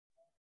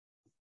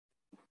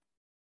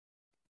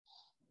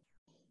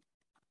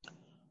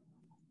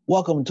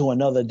Welcome to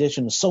another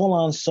edition of Soul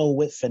on Soul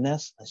with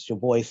Phnesse. That's your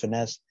boy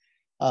Phnesse.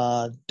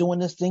 Doing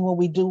this thing what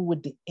we do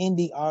with the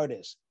indie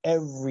artists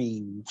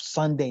every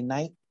Sunday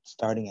night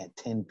starting at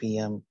 10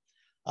 p.m.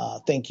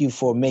 Thank you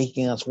for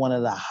making us one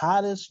of the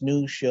hottest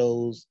news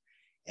shows,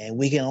 and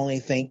we can only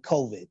thank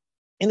COVID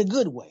in a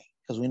good way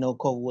because we know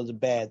COVID was a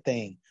bad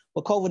thing.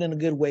 But COVID in a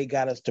good way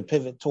got us to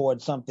pivot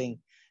towards something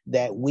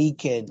that we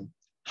can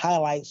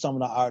highlight some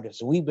of the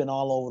artists. We've been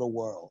all over the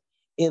world,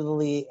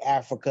 Italy,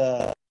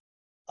 Africa,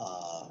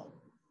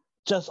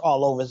 just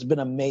all over. It's been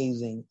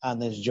amazing on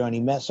this journey.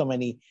 Met so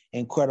many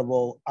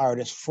incredible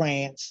artists,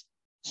 France.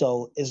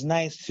 So it's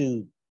nice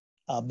to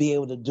be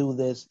able to do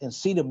this and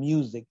see the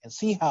music and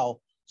see how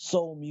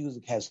soul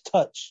music has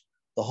touched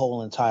the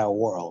whole entire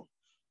world.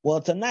 Well,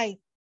 tonight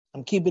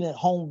I'm keeping it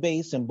home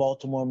base in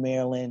Baltimore,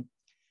 Maryland,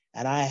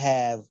 and I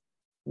have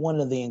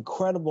one of the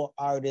incredible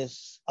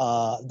artists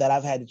that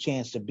I've had the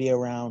chance to be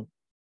around,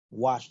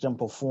 watch them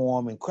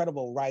perform.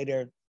 Incredible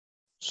writer,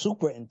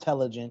 super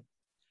intelligent.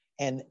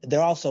 And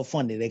they're also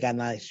funny. They got a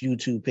nice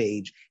YouTube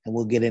page, and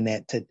we'll get in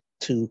that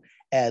too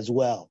as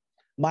well.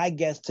 My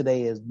guest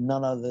today is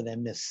none other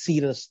than Miss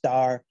Cita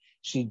Star.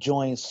 She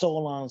joined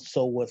Soul on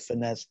Soul with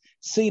Phnesse.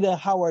 Cita,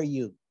 how are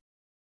you?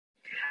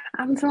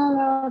 I'm doing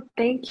well.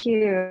 Thank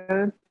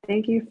you.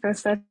 Thank you for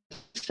such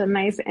a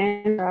nice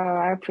intro.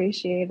 I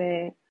appreciate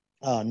it.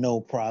 No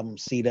problem,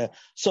 Cita.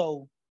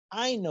 So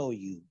I know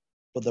you,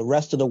 but the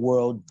rest of the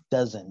world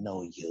doesn't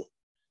know you.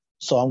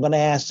 So I'm going to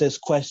ask this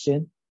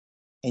question,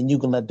 and you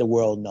can let the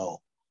world know.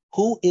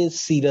 Who is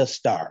Cita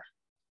Star?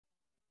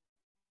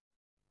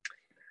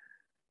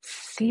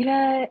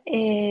 Cita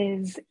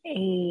is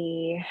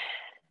a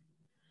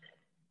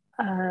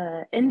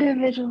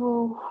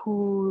individual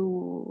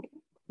who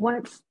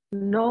wants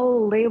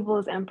no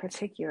labels in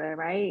particular,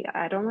 right?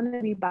 I don't want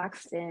to be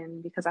boxed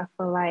in because I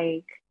feel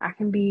like I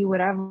can be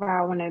whatever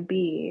I want to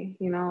be.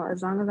 You know,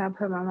 as long as I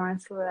put my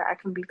mind to it, I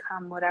can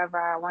become whatever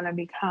I want to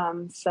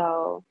become.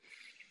 So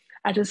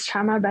I just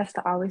try my best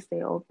to always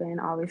stay open,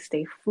 always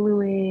stay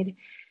fluid.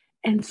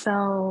 And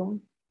so,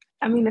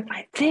 I mean, if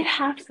I did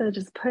have to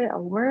just put a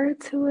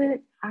word to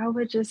it, I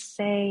would just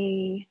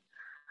say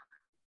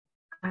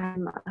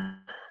I'm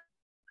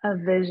a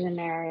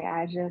visionary.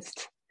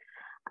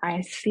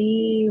 I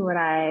see what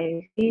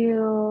I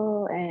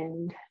feel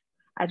and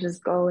I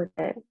just go with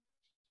it.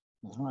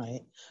 All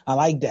right. I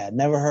like that.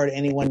 Never heard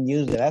anyone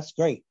use it. That's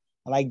great.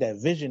 I like that,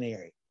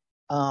 visionary.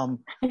 So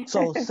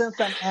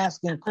since I'm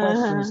asking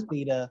questions,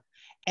 Cita,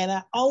 and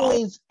I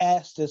always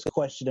ask this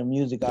question of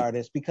music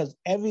artists because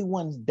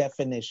everyone's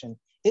definition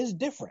is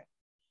different.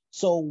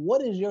 So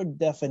what is your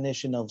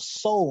definition of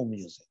soul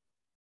music?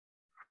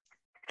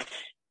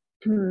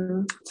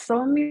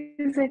 Soul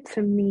music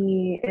to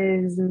me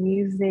is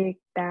music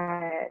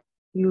that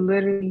you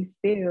literally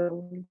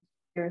feel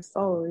your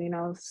soul. You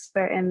know,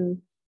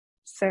 certain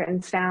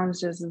sounds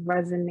just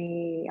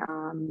resonate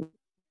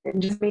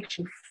and just makes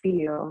you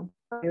feel.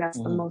 That's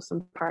the most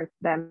important part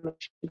that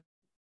makes you feel.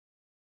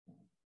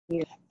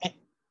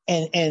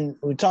 And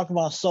we talked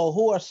about soul.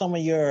 Who are some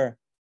of your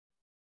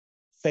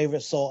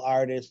favorite soul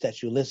artists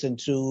that you listen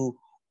to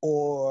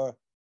or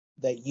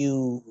that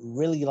you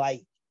really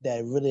like,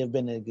 that really have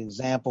been an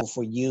example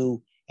for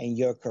you and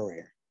your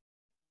career?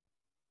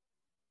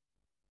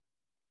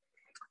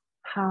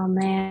 Oh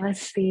man,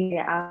 let's see.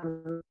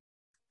 I'm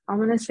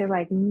gonna say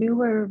like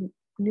newer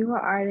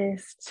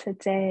artists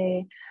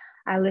today.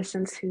 I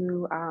listen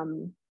to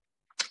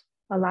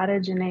a lot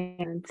of Janae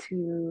and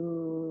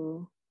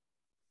to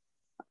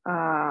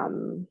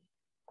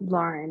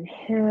Lauryn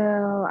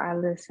Hill. I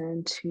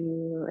listen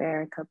to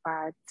Erykah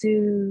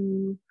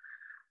Badu,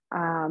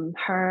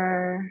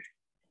 her.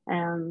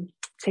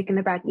 Taking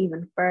it back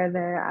even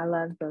further, I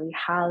love Billie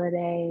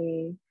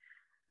Holiday,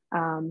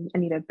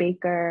 Anita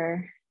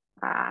Baker.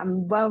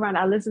 I'm well-rounded.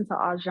 I listen to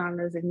all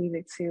genres of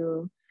music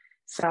too.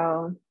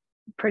 So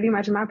pretty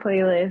much my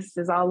playlist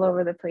is all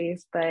over the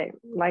place. But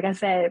like I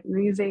said,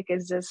 music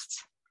is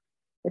just,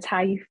 it's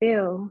how you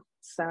feel.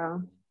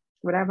 So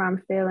whatever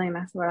I'm feeling,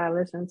 that's what I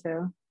listen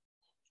to.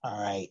 All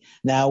right.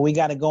 Now we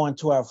got to go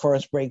into our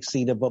first break,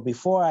 Cita. But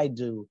before I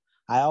do,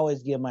 I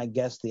always give my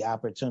guests the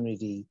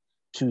opportunity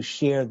to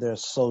share their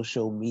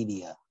social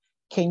media.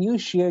 Can you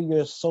share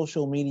your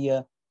social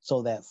media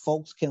so that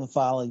folks can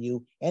follow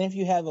you? And if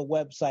you have a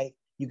website,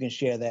 you can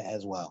share that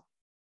as well.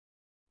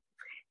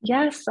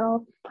 Yeah,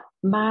 so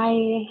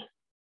my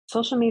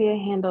social media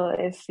handle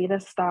is Cita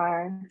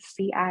Star,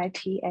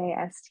 Citastar,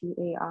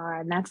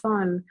 and that's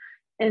on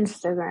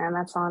Instagram,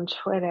 that's on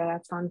Twitter,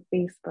 that's on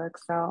Facebook.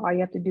 So all you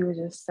have to do is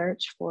just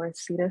search for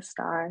Cita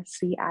Star,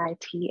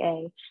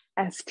 Citastar,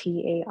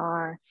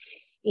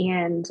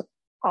 and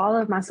all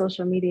of my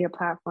social media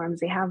platforms,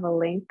 they have a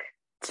link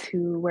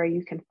to where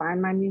you can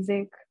find my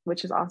music,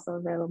 which is also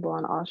available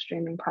on all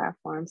streaming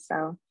platforms.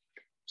 So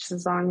just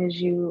as long as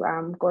you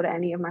go to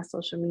any of my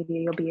social media,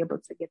 you'll be able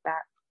to get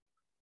that.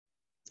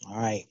 All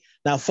right.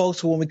 Now,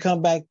 folks, when we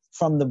come back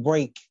from the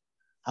break,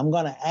 I'm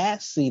going to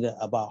ask Cita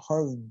about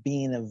her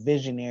being a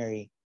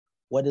visionary.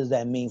 What does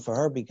that mean for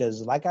her?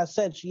 Because like I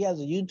said, she has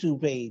a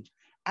YouTube page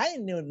I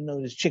didn't even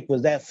know this chick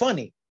was that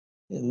funny.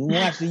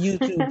 Watch the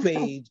YouTube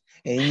page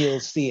and you'll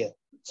see it.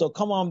 So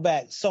come on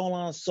back. Soul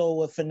on Soul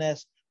with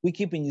Phnesse. We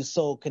keeping you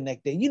soul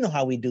connected. You know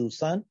how we do,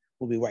 son.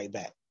 We'll be right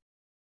back.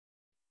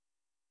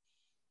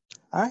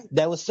 All right.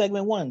 That was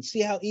segment 1.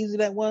 See how easy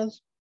that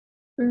was?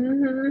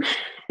 Mm-hmm.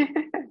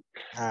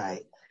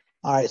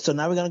 All right. So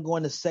now we're going to go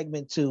into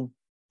segment 2.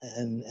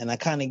 And I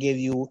kind of give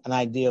you an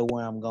idea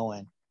where I'm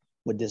going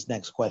with this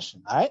next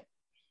question. All right.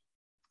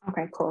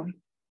 Okay, cool.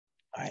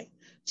 All right.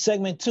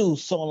 Segment 2,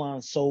 Soul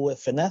on Soul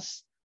with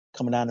Phnesse.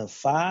 Coming down in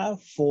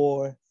 5,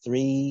 4,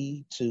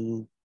 3,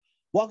 2.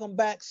 Welcome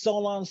back,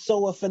 Soul on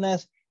Soul with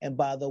Phnesse. And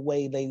by the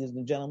way, ladies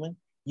and gentlemen,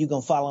 you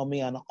can follow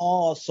me on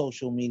all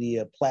social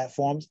media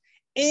platforms,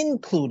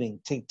 including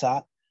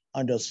TikTok,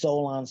 under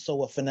Soul on Soul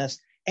with Phnesse.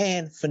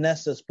 And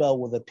Phnesse is spelled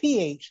with a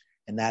PH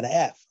and not an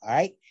F. All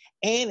right.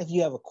 And if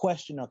you have a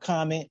question or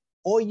comment,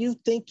 or you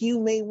think you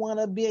may want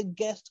to be a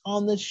guest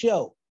on the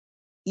show,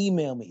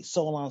 email me,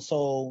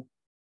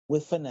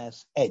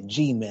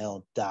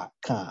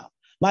 soulonsoulwithphnesse@gmail.com.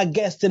 My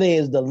guest today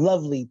is the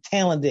lovely,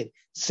 talented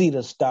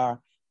Cita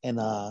Star. And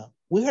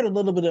we heard a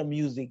little bit of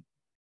music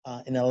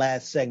in the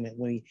last segment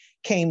when we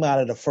came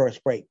out of the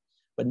first break.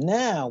 But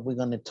now we're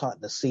going to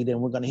talk to Cita,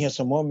 and we're going to hear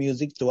some more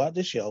music throughout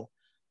the show.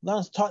 We're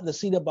going to talk to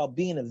Cita about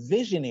being a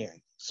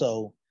visionary.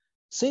 So,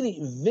 Cita,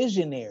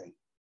 visionary.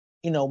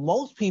 You know,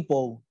 most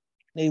people,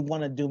 they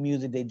want to do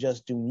music, they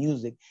just do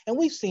music. And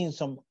we've seen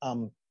some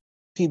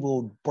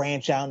people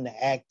branch out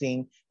into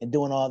acting and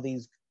doing all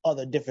these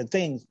other different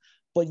things.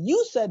 But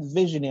you said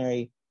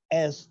visionary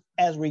as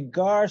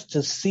regards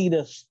to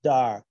Cita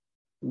Star.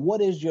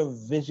 What is your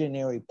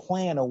visionary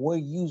plan, or where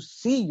you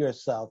see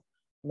yourself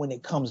when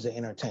it comes to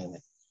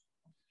entertainment?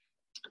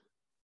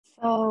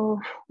 So,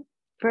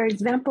 for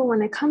example,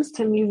 when it comes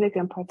to music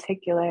in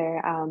particular,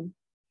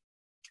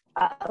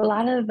 a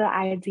lot of the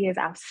ideas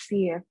I'll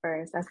see at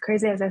first. As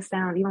crazy as that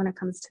sounds, even when it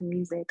comes to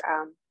music,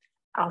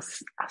 I'll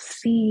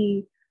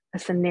see a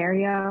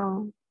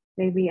scenario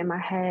maybe in my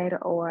head,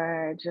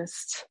 or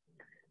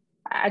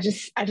I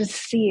just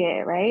see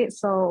it, right?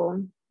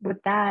 So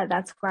with that,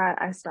 that's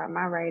where I start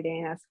my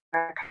writing. That's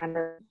where I kind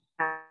of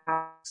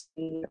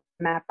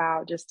map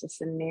out just a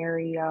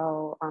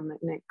scenario, an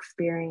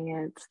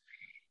experience,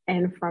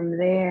 and from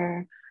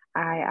there,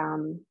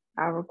 I'll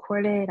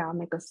record it. I'll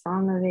make a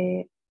song of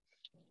it.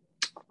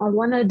 I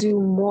want to do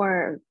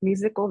more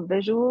musical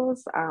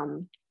visuals.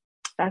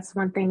 That's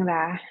one thing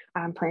that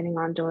I'm planning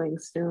on doing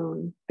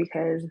soon,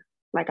 because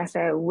like I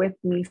said,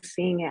 with me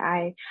seeing it,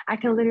 I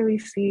can literally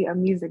see a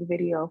music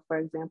video, for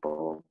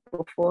example,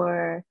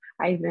 before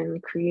I even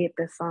create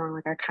the song.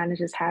 Like I kind of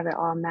just have it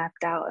all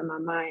mapped out in my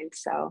mind.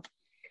 So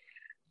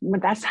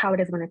that's how it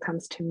is when it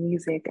comes to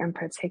music in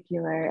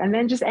particular. And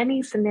then just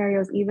any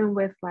scenarios, even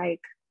with like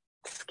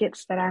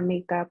skits that I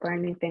make up or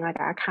anything, like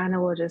I kind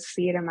of will just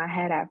see it in my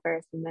head at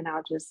first, and then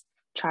I'll just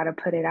try to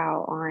put it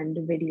out on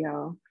the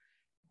video.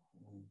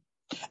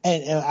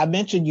 And I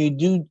mentioned you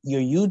do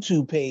your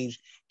YouTube page.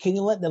 Can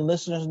you let the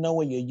listeners know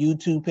what your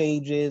YouTube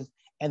page is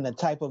and the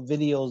type of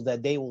videos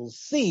that they will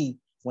see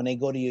when they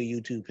go to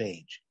your YouTube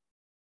page?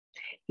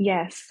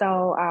 Yes.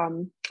 So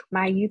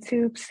my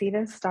YouTube,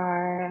 Cita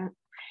Star,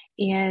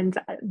 and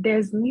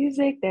there's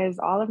music. There's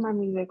all of my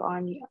music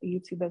on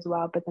YouTube as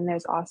well. But then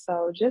there's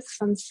also just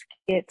some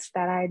skits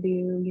that I do.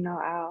 You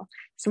know,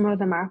 some of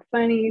them are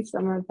funny.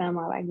 Some of them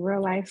are like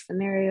real life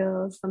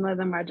scenarios. Some of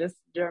them are just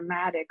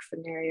dramatic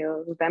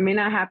scenarios that may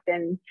not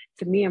happen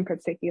to me in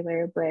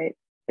particular, but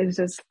it's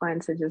just fun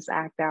to just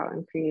act out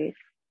and create.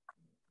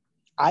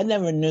 I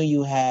never knew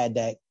you had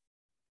that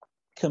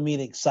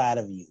comedic side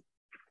of you.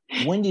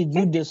 When did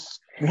you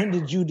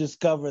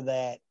discover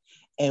that?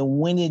 And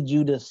when did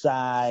you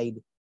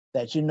decide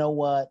that, you know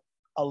what,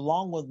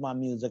 along with my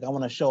music, I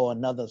want to show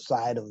another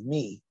side of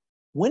me?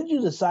 When did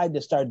you decide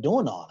to start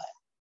doing all that?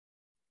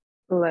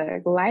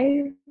 Look,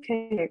 life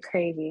can get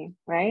crazy,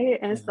 right?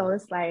 And so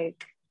it's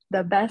like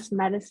the best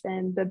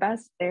medicine, the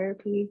best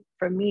therapy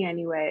for me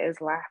anyway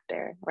is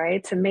laughter,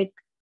 right? To make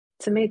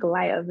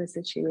light of the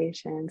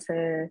situation,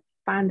 to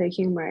find the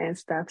humor and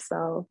stuff.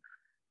 So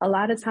a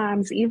lot of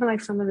times, even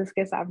like some of the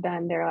skits I've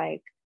done, they're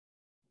like,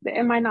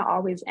 it might not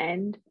always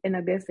end in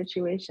a good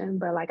situation,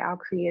 but like I'll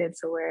create it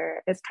to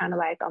where it's kind of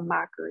like a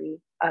mockery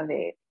of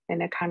it.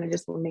 And it kind of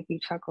just will make you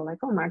chuckle, like,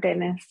 oh my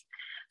goodness.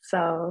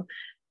 So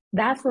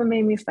that's what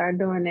made me start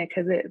doing it,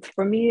 because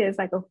for me, it's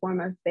like a form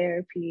of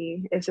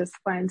therapy. It's just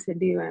fun to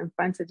do and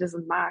fun to just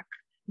mock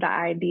the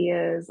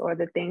ideas or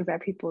the things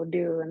that people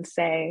do and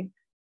say.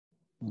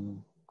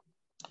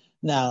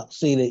 Now,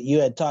 see that you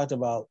had talked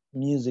about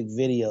music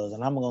videos,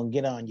 and I'm going to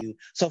get on you.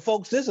 So,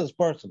 folks, this is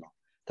personal,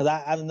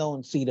 because I've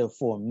known Cita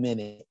for a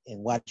minute and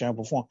watched her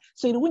perform.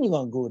 Cita, when you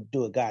going to go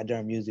do a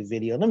goddamn music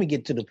video? Let me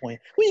get to the point.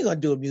 When you going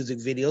to do a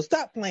music video?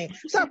 Stop playing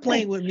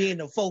with me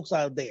and the folks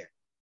out there.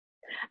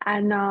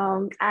 I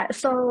know. I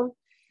feel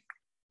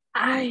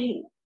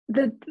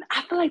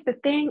like the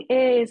thing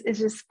is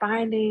just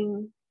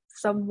finding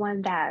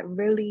someone that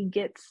really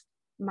gets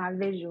my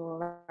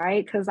visual,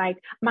 right? Because like,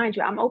 mind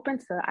you, I'm open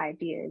to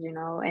ideas, you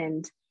know,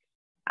 and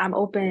I'm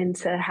open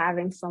to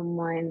having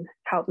someone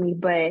help me,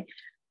 but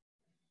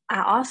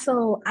I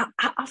also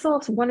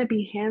want to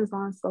be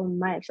hands-on so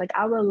much. Like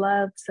I would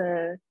love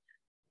to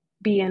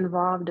be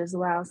involved as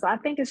well. So I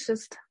think it's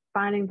just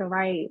finding the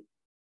right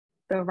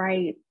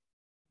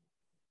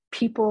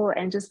people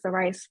and just the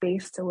right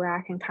space to where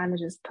I can kind of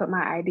just put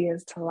my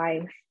ideas to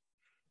life.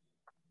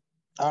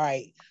 All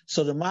right.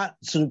 So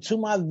to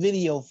my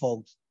video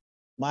folks,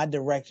 my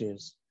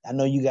directors, I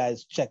know you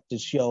guys check the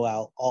show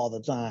out all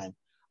the time.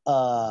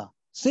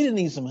 Cita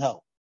needs some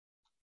help.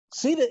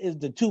 Cita is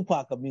the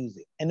Tupac of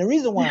music. And the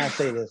reason why I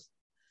say this,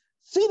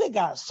 Cita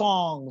got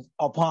songs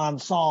upon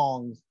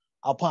songs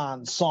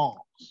upon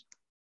songs.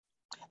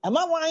 Am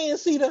I lying,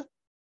 Cita?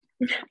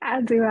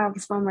 I do have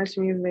so much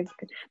music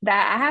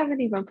that I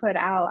haven't even put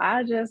out.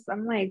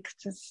 I'm like,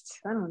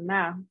 I don't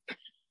know.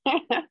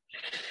 I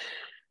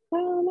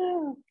don't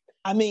know.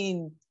 I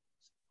mean,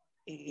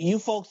 you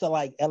folks are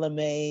like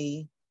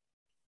LMA,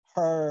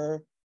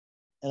 Her,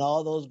 and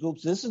all those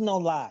groups. This is no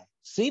lie.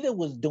 Cita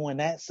was doing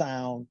that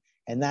sound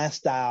and that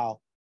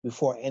style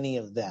before any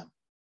of them.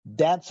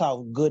 That's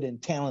how good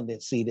and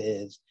talented Cita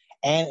is.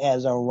 And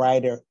as a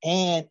writer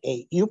and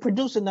you're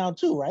producing now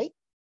too, right?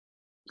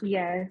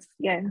 Yes,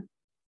 yeah.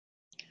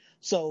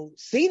 So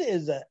Cita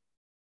is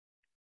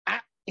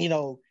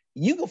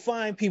you can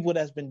find people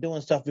that's been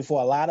doing stuff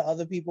before a lot of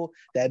other people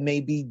that may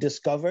be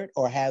discovered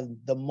or have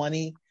the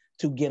money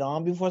to get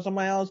on before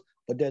somebody else,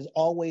 but there's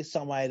always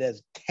somebody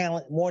that's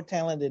more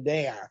talented than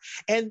they are.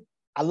 And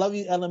I love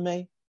you,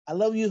 LMA. I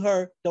love you,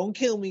 Her. Don't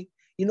kill me.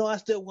 You know I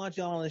still want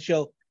you on the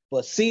show,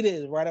 but Cita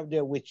is right up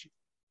there with you.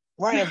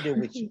 Right up there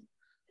with you.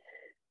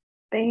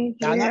 Thank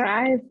you.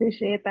 I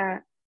appreciate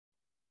that.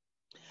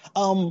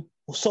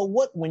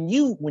 So when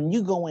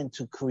you go in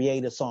to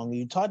create a song,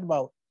 you talked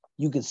about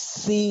you could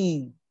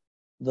see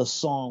the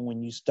song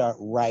when you start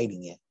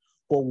writing it.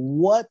 But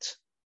what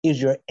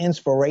is your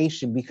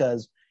inspiration?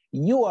 Because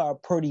you are a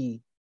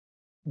pretty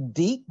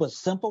deep but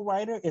simple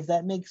writer, if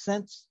that makes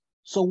sense.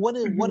 So what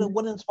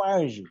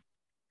inspires you?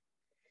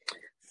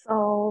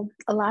 So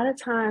a lot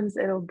of times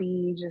it'll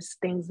be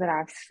just things that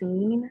I've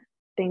seen,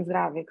 things that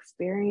I've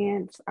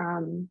experienced.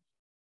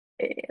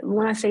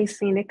 When I say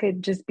seen, it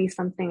could just be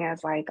something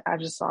as like I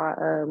just saw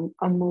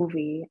a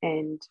movie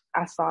and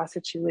I saw a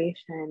situation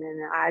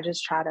and I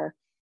just try to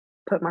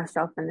put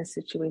myself in a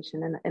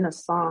situation in a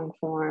song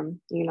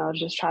form,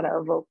 just try to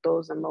evoke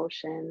those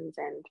emotions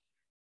and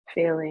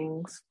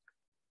feelings.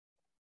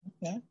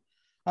 Okay.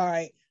 All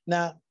right.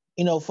 Now,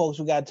 folks,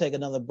 we got to take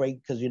another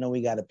break because,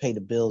 we got to pay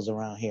the bills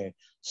around here.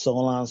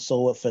 Soul on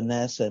Soul with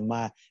Phnesse and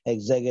my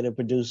executive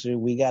producer,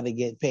 we got to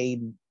get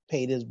paid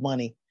his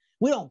money.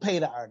 We don't pay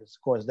the artists,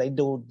 of course. They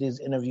do these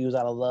interviews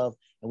out of love,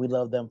 and we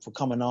love them for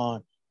coming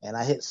on. And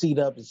I hit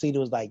Cita up, and Cita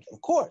was like, of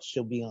course,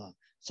 she'll be on.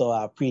 So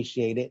I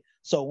appreciate it.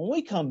 So when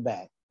we come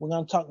back, we're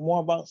going to talk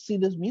more about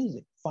Cita's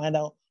music, find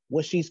out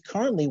what she's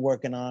currently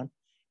working on,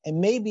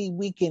 and maybe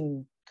we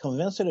can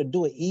convince her to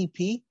do an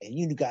EP. And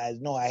you guys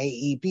know I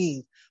hate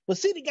EPs, but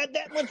Cita got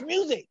that much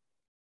music.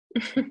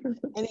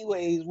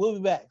 Anyways, we'll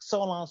be back.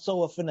 Soul on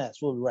Soul with Phnesse.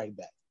 We'll be right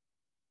back.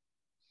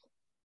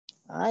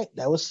 All right,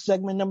 that was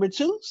segment number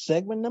 2.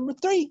 Segment number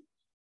 3.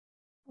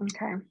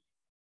 Okay.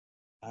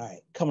 All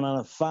right, coming on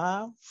at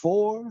 5,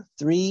 4,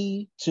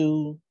 3,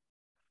 2.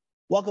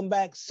 Welcome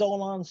back,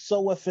 Soul on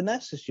Soul with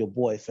Phnesse. It's your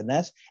boy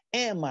Phnesse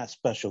and my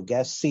special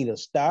guest, Cita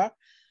Star.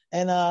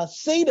 And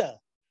Cita,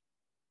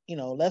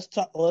 let's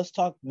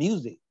talk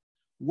music.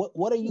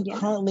 What are you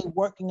currently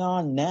working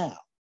on now?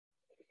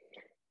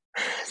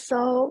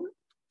 So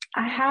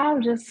I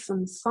have just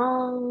some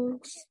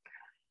songs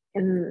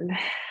and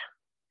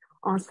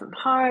on some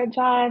hard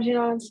drives, you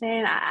know what I'm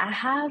saying? I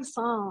have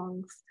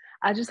songs.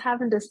 I just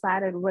haven't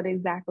decided what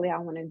exactly I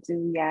want to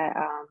do yet.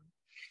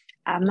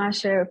 I'm not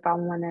sure if I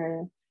want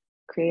to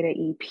create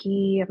an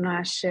EP. I'm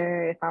not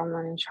sure if I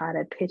want to try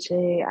to pitch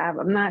it.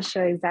 I'm not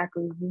sure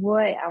exactly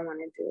what I want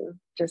to do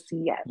just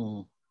yet.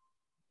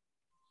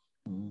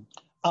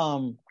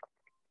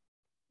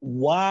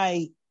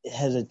 Why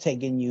has it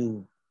taken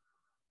you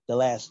the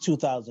last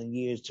 2,000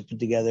 years to put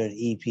together an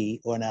EP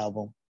or an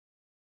album?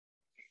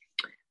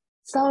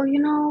 So,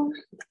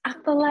 I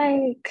feel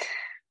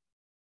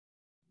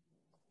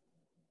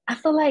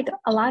like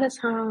a lot of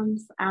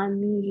times I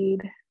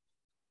need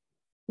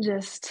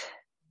just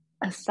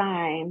a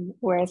sign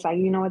where it's like,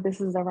 what,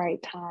 this is the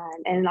right time.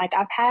 And like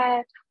I've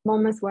had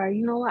moments where,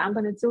 what, I'm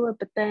going to do it,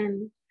 but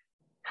then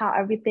how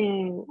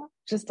everything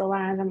just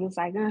aligns, I'm just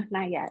like,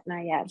 not yet.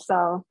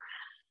 So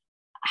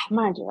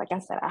mind you, like I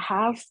said, I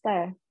have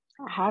stuff,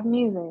 I have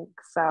music.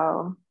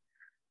 So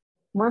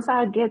once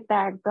I get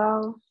that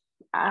go,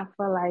 I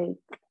feel like,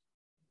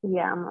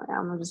 yeah, I'm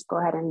gonna just go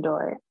ahead and do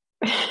it.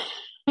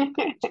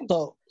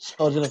 So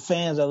the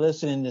fans are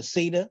listening to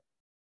Cita,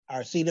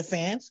 our Cita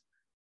fans.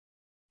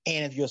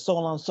 And if you're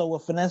Soul on Soul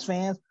with Phnesse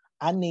fans,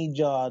 I need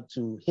y'all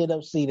to hit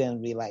up Cita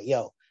and be like,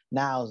 yo,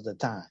 now's the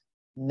time.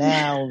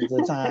 Now's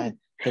the time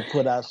to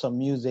put out some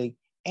music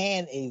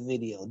and a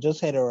video. Just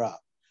hit her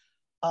up.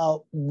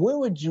 Where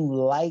would you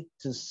like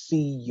to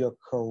see your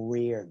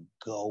career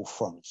go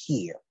from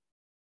here?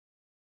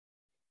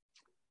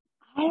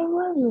 I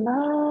would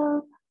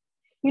love,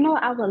 you know,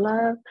 I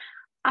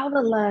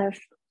would love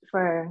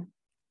for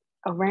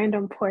a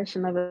random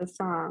portion of a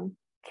song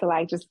to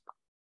like just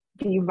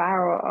be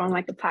viral on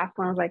like the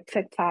platforms like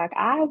TikTok.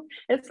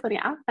 It's funny,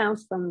 I found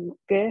some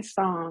good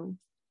songs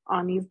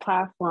on these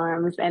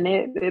platforms and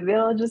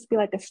it'll just be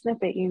like a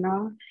snippet, you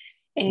know?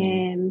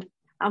 And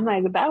I'm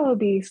like, that would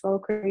be so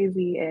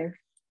crazy if,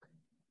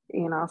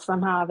 you know,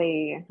 somehow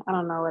I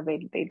don't know whether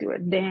they do a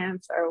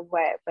dance or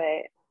what,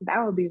 but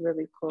that would be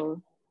really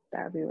cool.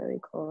 That would be really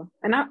cool.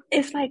 And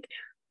it's like,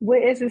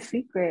 what is the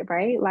secret,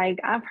 right? Like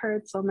I've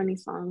heard so many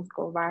songs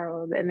go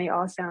viral and they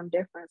all sound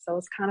different. So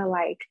it's kind of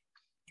like,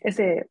 is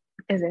it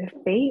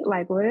fate?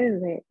 Like, what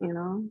is it? You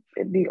know,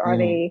 are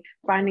they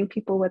finding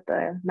people with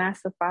a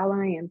massive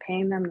following and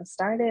paying them to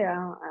start it? I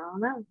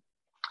don't know.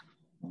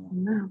 I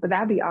don't know, but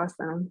that'd be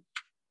awesome.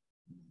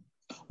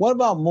 What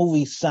about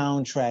movie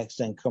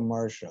soundtracks and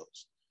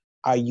commercials?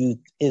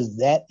 Is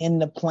that in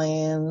the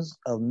plans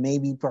of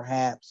maybe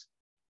perhaps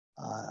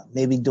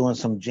maybe doing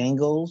some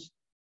jingles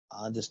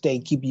to stay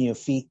keeping your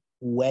feet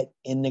wet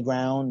in the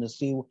ground to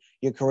see where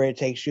your career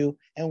takes you?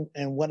 And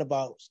what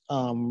about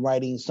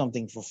writing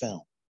something for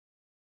film?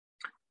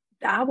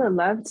 I would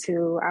love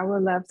to. I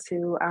would love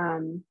to.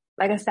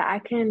 Like I said, I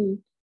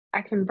can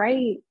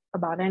write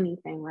about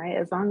anything, right?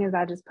 As long as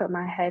I just put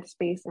my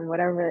headspace in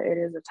whatever it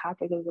is the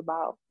topic is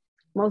about.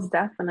 Most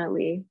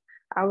definitely.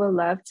 I would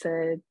love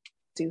to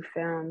do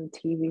film,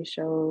 TV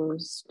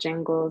shows,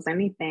 jingles,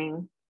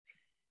 anything.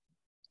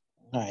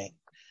 All right.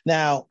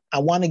 Now, I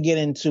want to get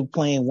into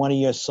playing one of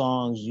your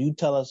songs. You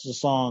tell us the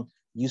song.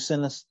 You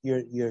send us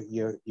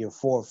your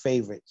four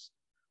favorites.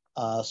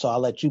 So I'll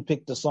let you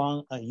pick the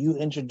song. You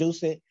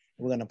introduce it.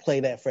 We're going to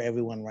play that for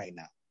everyone right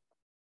now.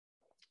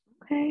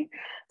 Okay.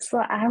 So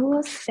I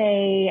will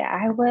say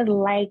I would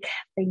like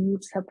for you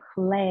to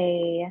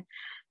play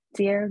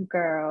Dear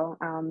Girl.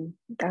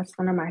 That's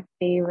one of my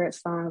favorite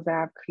songs that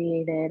I've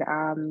created.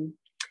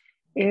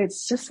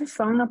 It's just a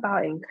song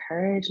about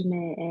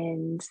encouragement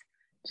and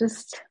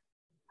just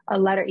a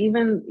letter.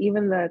 Even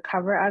the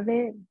cover of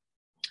it,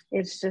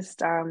 it's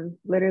just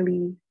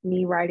literally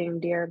me writing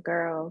 "Dear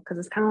Girl" because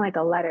it's kind of like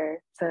a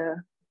letter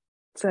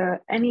to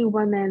any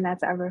woman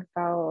that's ever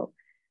felt,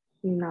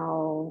 you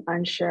know,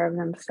 unsure of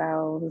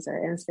themselves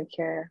or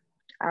insecure.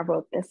 I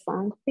wrote this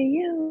song for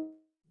you.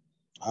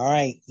 All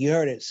right, you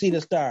heard it.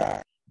 Cita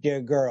Star,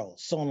 Dear Girl,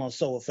 Soul on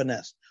Soul with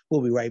Phnesse.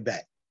 We'll be right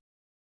back.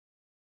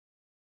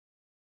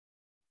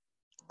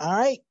 All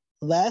right,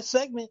 last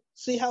segment.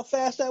 See how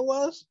fast that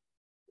was?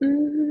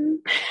 Mm-hmm.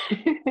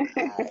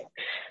 All right.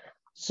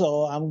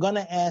 So I'm going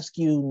to ask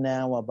you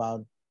now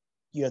about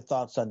your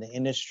thoughts on the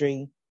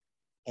industry.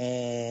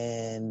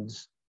 And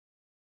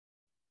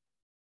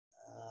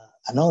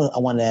I know I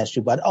wanted to ask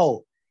you about,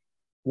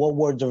 what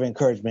words of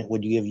encouragement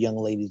would you give young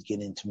ladies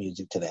getting into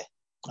music today?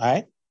 All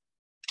right?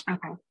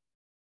 Okay.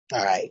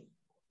 All right.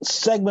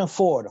 Segment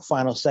 4, the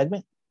final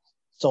segment.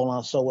 Soul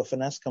on Soul with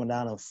Phnesse coming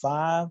down in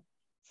 5,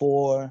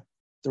 4,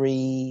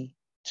 3,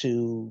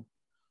 2.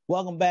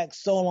 Welcome back,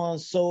 Soul on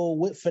Soul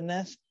with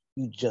Phnesse.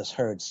 You just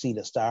heard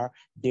Cita Star,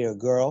 Dear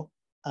Girl.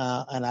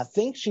 And I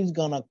think she's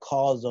going to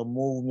cause a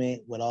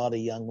movement with all the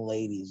young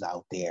ladies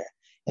out there.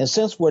 And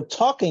since we're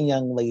talking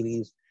young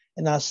ladies,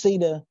 and I see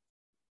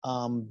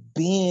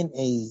being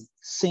a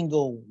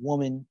single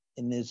woman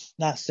in this,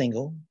 not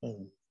single,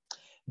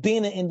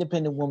 being an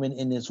independent woman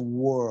in this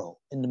world,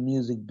 in the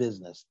music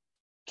business,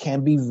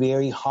 can be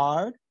very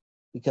hard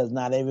because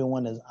not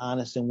everyone is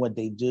honest in what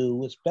they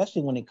do,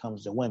 especially when it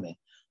comes to women.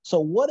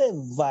 So what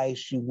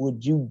advice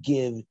would you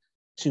give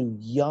to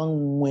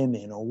young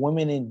women or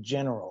women in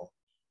general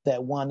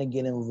that want to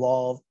get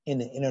involved in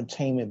the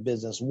entertainment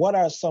business? What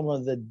are some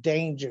of the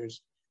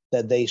dangers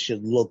that they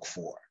should look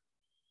for?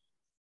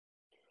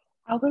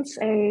 I would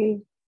say,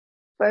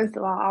 first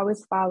of all,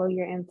 always follow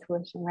your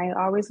intuition, right?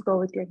 Always go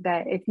with your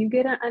gut. If you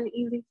get an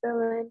uneasy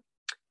feeling,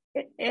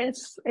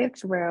 it's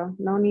real.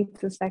 No need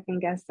to second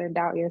guess or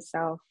doubt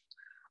yourself.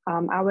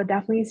 I would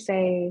definitely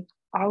say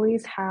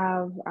always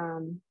have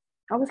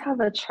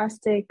a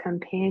trusted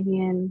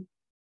companion,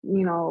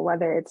 you know,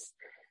 whether it's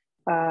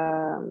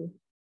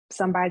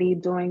somebody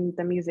doing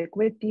the music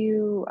with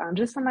you,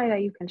 just somebody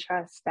that you can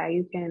trust, that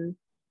you can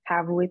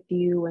have with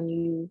you when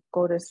you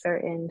go to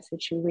certain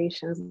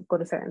situations, go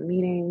to certain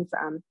meetings.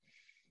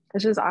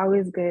 It's just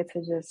always good to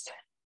just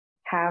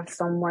have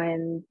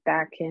someone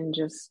that can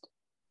just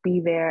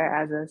be there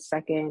as a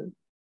second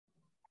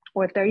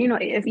or third, you know,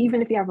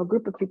 even if you have a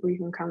group of people you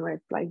can come with,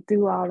 like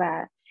do all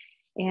that.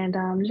 And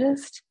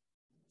just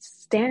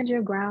stand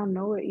your ground,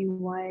 know what you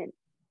want,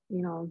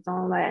 you know,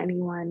 don't let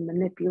anyone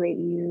manipulate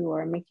you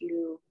or make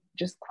you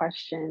just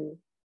question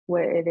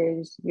what it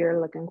is you're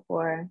looking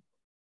for.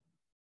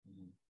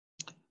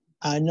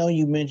 I know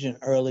you mentioned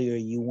earlier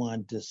you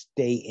want to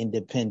stay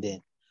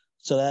independent.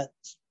 So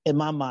that's in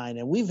my mind,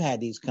 and we've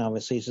had these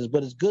conversations,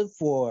 but it's good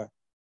for,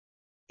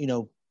 you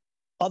know,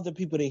 other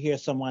people to hear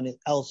someone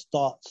else's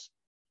thoughts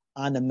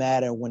on the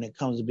matter when it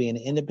comes to being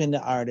an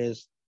independent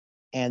artist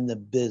and the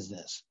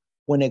business.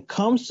 When it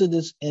comes to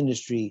this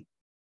industry,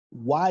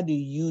 why do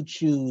you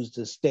choose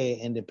to stay an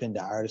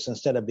independent artist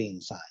instead of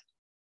being signed?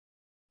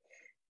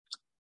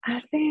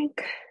 I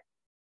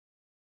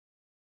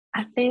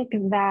think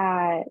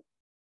that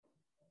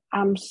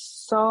I'm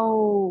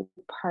so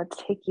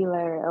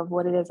particular of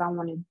what it is I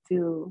want to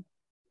do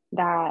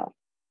that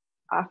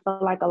I feel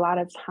like a lot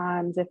of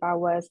times if I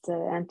was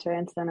to enter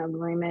into an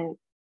agreement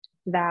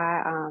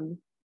that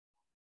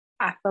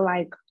I feel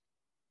like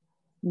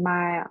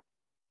my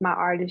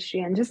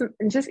artistry and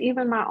just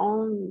even my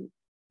own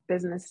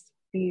business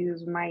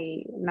views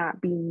might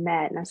not be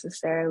met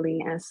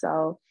necessarily. And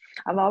so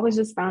I've always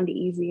just found it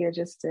easier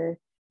just to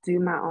do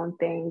my own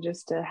thing,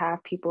 just to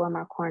have people in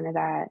my corner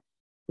that,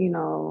 you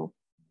know,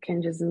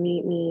 can just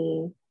meet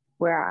me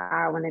where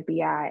I want to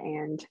be at.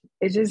 And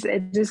it's just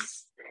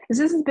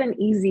has been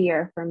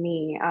easier for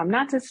me.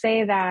 Not to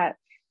say that,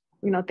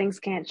 you know, things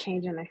can't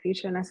change in the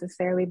future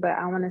necessarily, but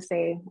I want to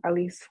say at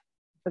least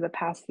for the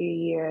past few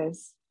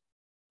years,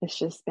 it's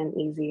just been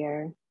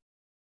easier.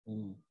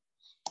 Mm.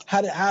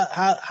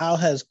 How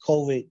has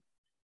COVID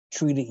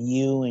treated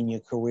you and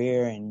your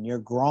career and your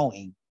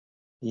growing?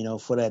 You know,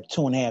 for that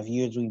 2.5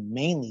 years we've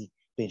mainly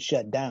been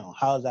shut down.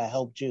 How has that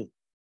helped you?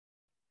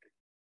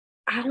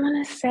 I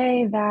want to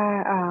say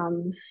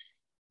that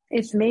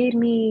it's made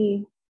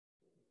me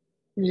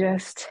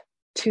just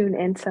tune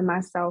into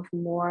myself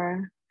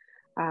more.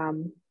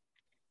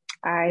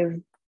 I've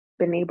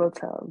been able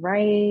to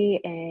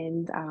write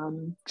and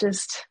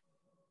just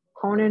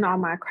hone in on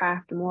my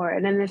craft more.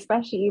 And then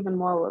especially even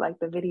more with like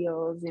the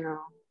videos, you know,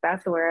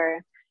 that's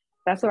where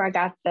I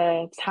got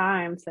the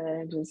time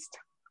to just,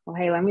 well,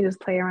 hey, let me just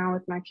play around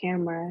with my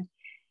camera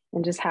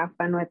and just have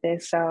fun with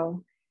it.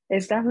 So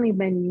it's definitely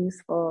been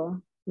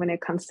useful when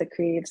it comes to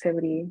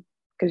creativity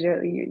because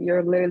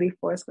you're literally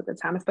forced with the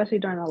time, especially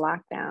during the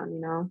lockdown,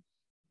 you know.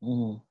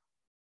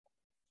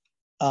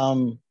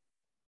 Mm-hmm.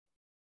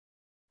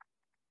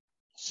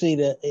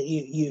 Cita,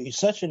 you're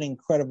such an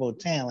incredible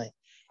talent,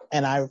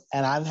 and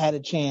I've had a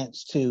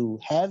chance to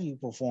have you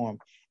perform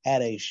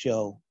at a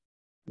show.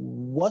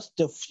 What's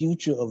the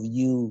future of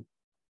you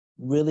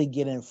really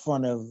getting in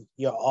front of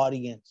your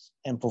audience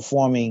and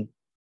performing,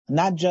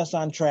 not just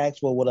on tracks,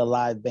 but with a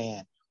live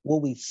band?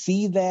 Will we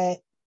see that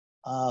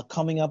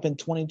coming up in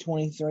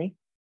 2023?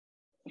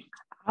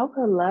 I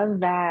would love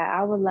that.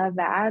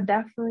 I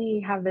definitely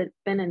have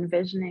been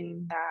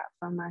envisioning that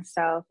for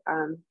myself.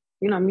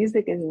 You know,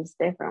 music is just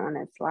different when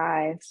it's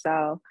live.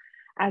 So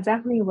I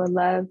definitely would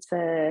love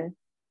to,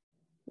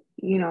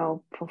 you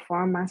know,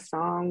 perform my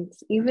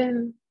songs,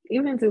 even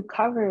do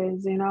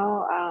covers, you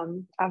know.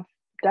 I've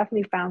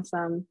definitely found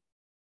some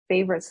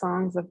favorite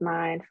songs of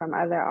mine from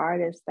other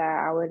artists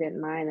that I wouldn't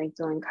mind like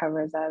doing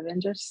covers of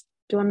and just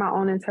doing my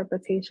own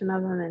interpretation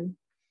of them. And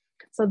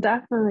so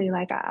definitely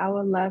like I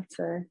would love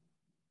to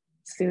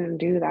soon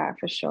do that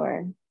for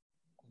sure.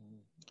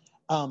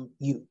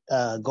 You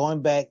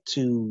going back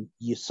to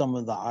some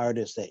of the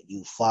artists that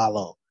you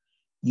follow,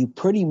 you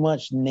pretty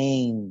much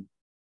named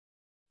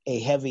a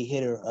heavy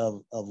hitter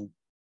of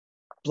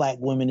Black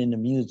women in the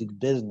music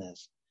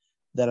business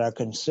that are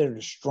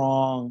considered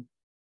strong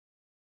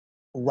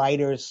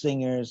writers,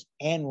 singers,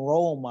 and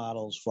role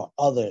models for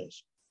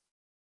others.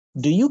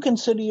 Do you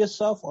consider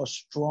yourself a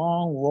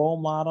strong role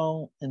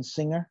model and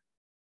singer?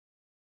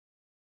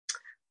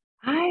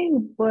 I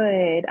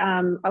would.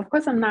 Of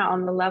course, I'm not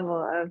on the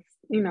level of,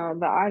 you know,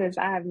 the artists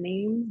I have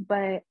named,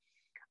 but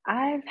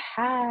I've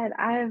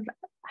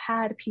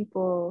had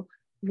people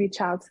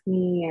reach out to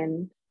me,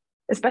 and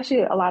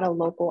especially a lot of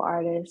local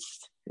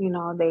artists. You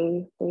know,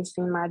 they've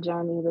seen my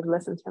journey, they've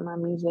listened to my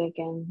music,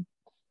 and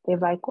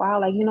they've like, wow,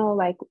 like, you know,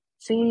 like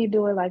seeing you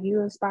do it, like you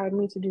inspired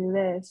me to do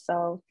this.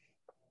 So,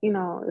 you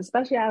know,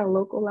 especially at a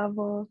local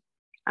level,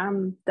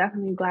 I'm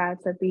definitely glad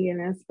to be an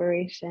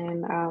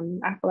inspiration.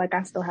 I feel like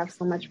I still have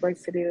so much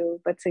work to do,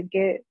 but to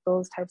get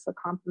those types of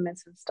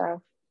compliments and stuff,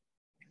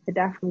 it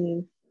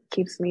definitely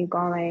keeps me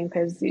going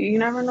because you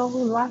never know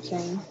who's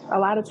watching. A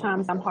lot of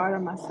times I'm hard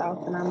on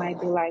myself and I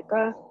might be like,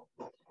 well,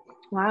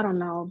 I don't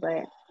know,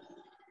 but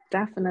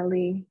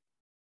definitely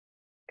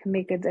can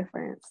make a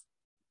difference.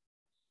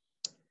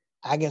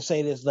 I can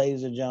say this,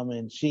 ladies and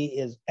gentlemen, she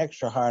is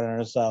extra hard on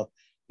herself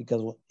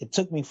because it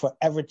took me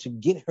forever to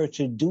get her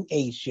to do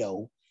a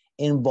show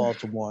in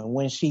Baltimore. And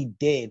when she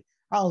did,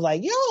 I was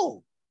like,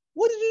 yo,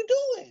 what are you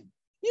doing?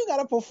 You got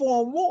to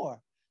perform more.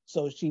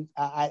 So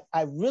I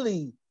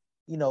really,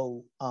 you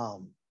know, I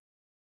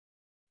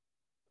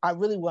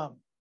really want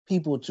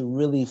people to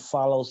really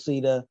follow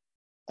Cita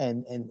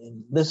and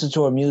listen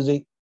to her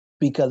music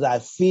because I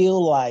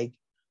feel like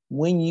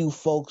when you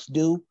folks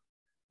do,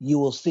 you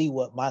will see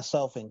what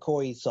myself and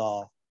Corey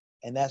saw,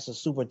 and that's a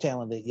super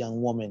talented young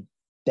woman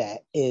that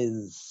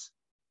is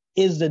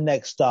the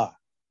next star,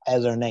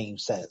 as her name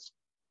says.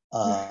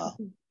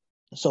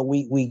 So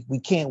we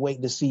can't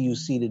wait to see you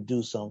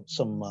do some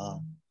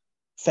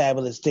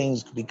fabulous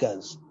things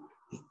because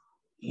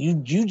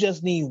you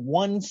just need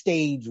one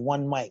stage,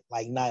 one mic,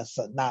 like Nas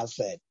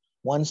said,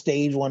 one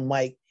stage, one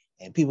mic,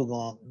 and people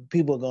are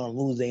gonna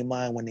lose their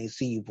mind when they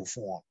see you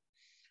perform.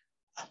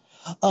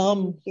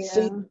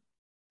 Yeah.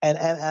 and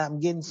I'm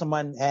getting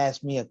someone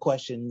ask me a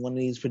question, one of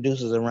these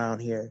producers around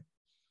here.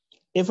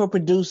 If a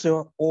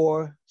producer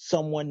or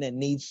someone that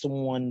needs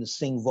someone to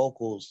sing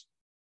vocals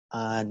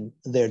on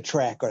their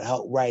track or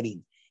help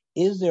writing,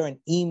 is there an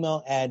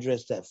email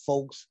address that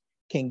folks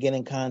can get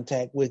in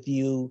contact with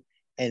you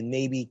and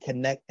maybe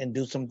connect and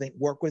do something,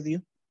 work with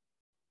you?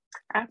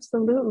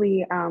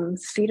 Absolutely.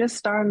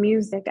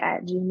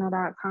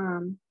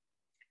 citastarmusic@gmail.com.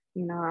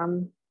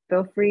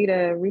 Feel free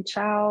to reach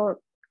out,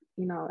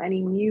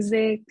 any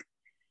music,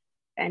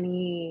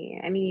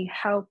 any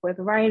help with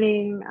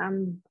writing,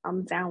 I'm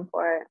down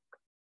for it.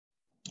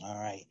 All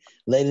right.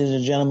 Ladies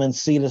and gentlemen,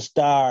 Cita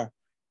Star,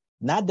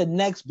 not the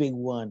next big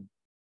one.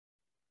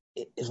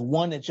 It's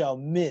one that y'all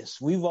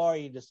miss. We've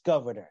already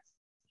discovered her.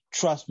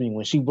 Trust me,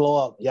 when she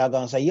blow up, y'all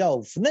gonna say, yo,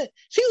 Phnesse,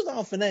 she was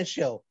on Phnesse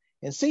show.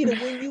 And Cita,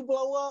 when you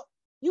blow up,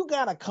 you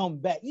gotta come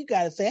back. You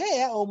gotta say,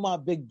 hey, I owe my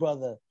big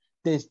brother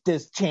this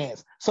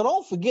chance. So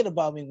don't forget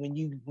about me when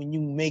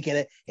you make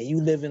it and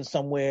you live in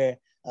somewhere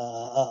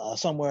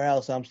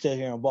else. I'm still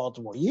here in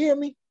Baltimore. You hear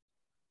me?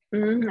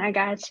 I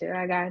got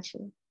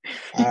you.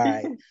 All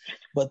right.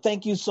 But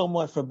thank you so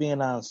much for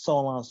being on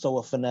Soul on Soul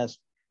with Phnesse.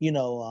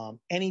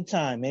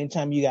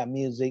 Anytime you got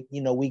music,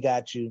 we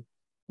got you,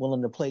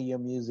 willing to play your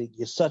music.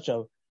 You're such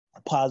a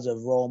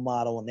positive role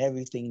model in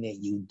everything that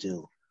you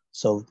do.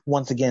 So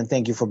once again,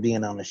 thank you for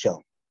being on the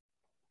show.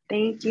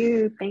 Thank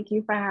you. Thank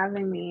you for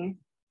having me.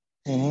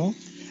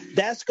 Mm-hmm.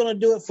 That's going to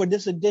do it for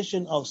this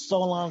edition of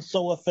Soul on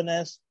Soul with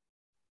Phnesse.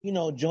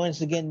 Join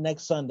us again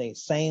next Sunday.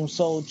 Same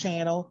soul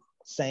channel,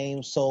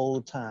 same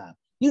soul time.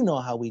 You know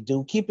how we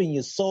do, keeping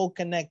your soul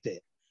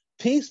connected.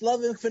 Peace,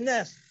 love, and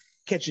finesse.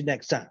 Catch you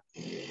next time.